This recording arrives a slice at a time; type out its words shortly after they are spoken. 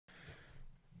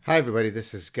Hi, everybody.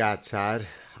 This is Saad.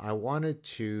 I wanted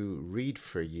to read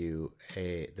for you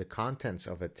the contents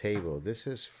of a table. This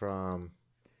is from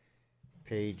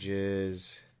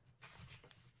pages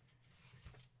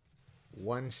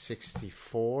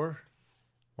 164,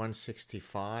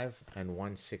 165, and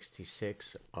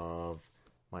 166 of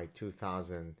my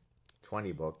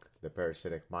 2020 book, The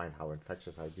Parasitic Mind, How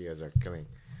Infectious Ideas Are Killing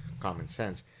Common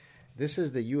Sense. This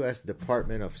is the U.S.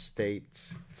 Department of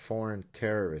State's Foreign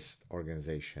Terrorist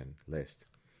Organization list.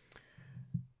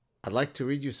 I'd like to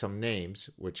read you some names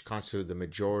which constitute the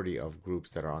majority of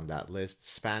groups that are on that list,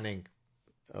 spanning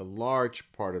a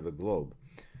large part of the globe.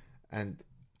 And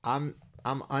I'm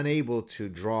unable to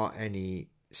draw any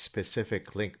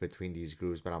specific link between these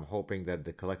groups, but I'm hoping that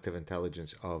the collective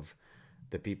intelligence of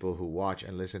the people who watch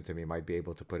and listen to me might be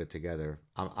able to put it together.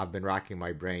 I've been racking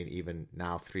my brain even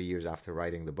now 3 years after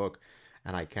writing the book,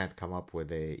 and I can't come up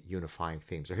with a unifying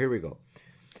theme. So here we go.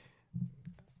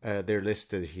 They're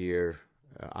listed here.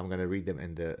 I'm going to read them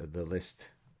in the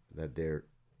list that they're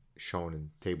shown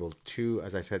in table 2,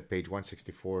 as I said, page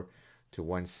 164 to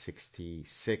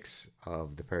 166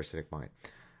 of The Parasitic Mind.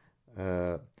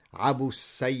 Abu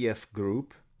Sayyaf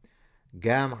Group,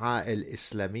 Jam'a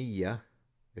al-Islamiyya,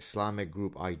 Islamic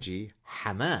Group IG,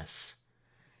 Hamas,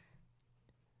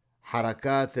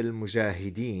 Harakat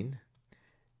al-Mujahideen,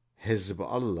 Hizb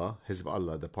Allah,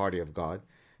 the Party of God,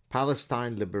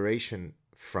 Palestine Liberation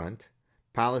Front,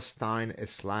 Palestine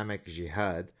Islamic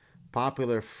Jihad,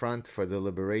 Popular Front for the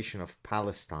Liberation of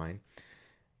Palestine,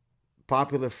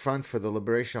 Popular Front for the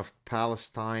Liberation of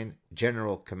Palestine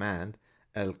General Command,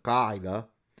 Al-Qaeda,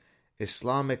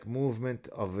 Islamic Movement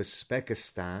of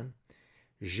Uzbekistan,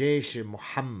 Jaish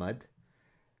Muhammad,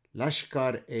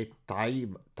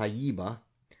 Lashkar-e-Tayyiba,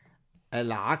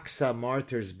 Al-Aqsa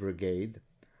Martyrs Brigade,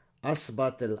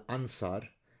 Asbat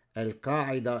al-Ansar,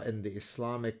 Al-Qaeda in the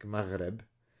Islamic Maghreb,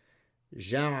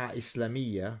 Jam'a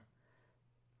Islamiyya,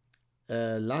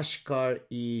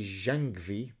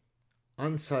 Lashkar-e-Jangvi,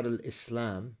 Ansar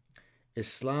al-Islam,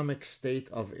 Islamic State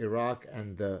of Iraq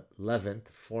and the Levant,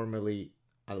 formerly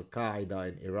Al-Qaeda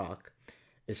in Iraq,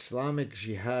 Islamic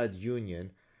Jihad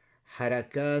Union,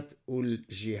 Harakat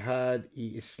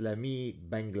ul-Jihad-e-Islami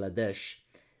Bangladesh,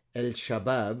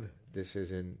 El-Shabab, this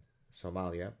is in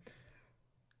Somalia,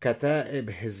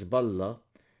 Kata'ib Hezbollah,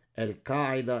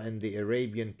 Al-Qaeda in the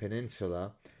Arabian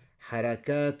Peninsula,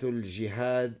 Harakat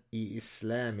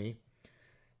ul-Jihad-e-Islami,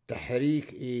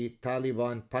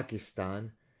 Tahrik-e-Taliban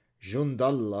Pakistan,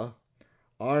 Jundallah,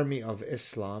 Army of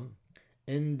Islam,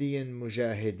 Indian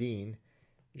Mujahideen,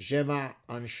 Jama'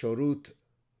 Anshurut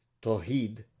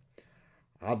Tawheed,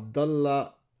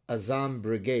 Abdullah Azam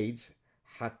Brigades,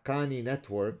 Haqqani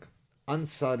Network,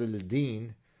 Ansar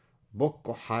al-Din,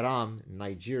 Boko Haram,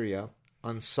 Nigeria,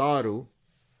 Ansaru,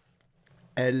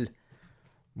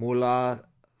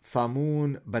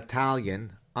 El-Mulathamun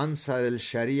Battalion, Ansar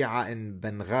al-Sharia in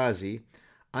Benghazi,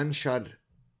 Ansar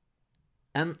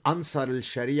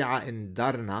al-Sharia in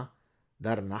Darnah,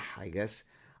 I guess,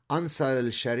 Ansar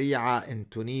al-Sharia in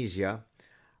Tunisia,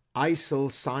 ISIL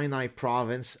Sinai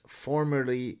Province,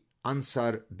 formerly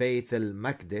Ansar Bayt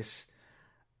al-Maqdis,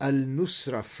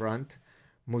 Al-Nusra Front,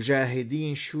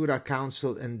 Mujahideen Shura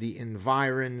Council in the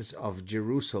environs of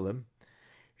Jerusalem,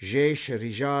 Jaish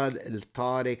Rijal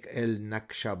al-Tariq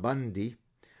al-Naqshbandi,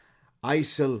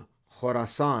 ISIL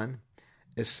Khorasan,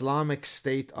 Islamic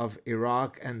State of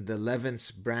Iraq and the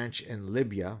Levant's branch in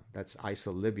Libya, that's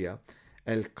ISIL Libya,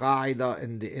 Al-Qaeda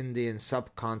in the Indian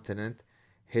subcontinent,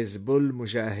 Hizbul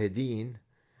Mujahideen,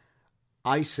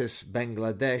 ISIS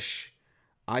Bangladesh,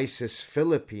 ISIS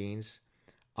Philippines,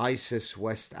 ISIS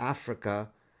West Africa,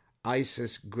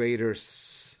 ISIS Greater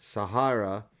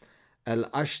Sahara,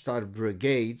 Al-Ashtar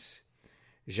Brigades,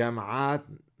 Jama'at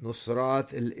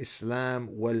Nusrat al-Islam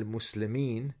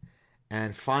wal-Muslimin,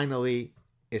 and finally,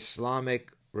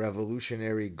 Islamic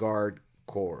Revolutionary Guard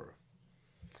Corps.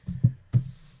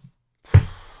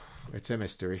 It's a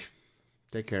mystery.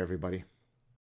 Take care, everybody.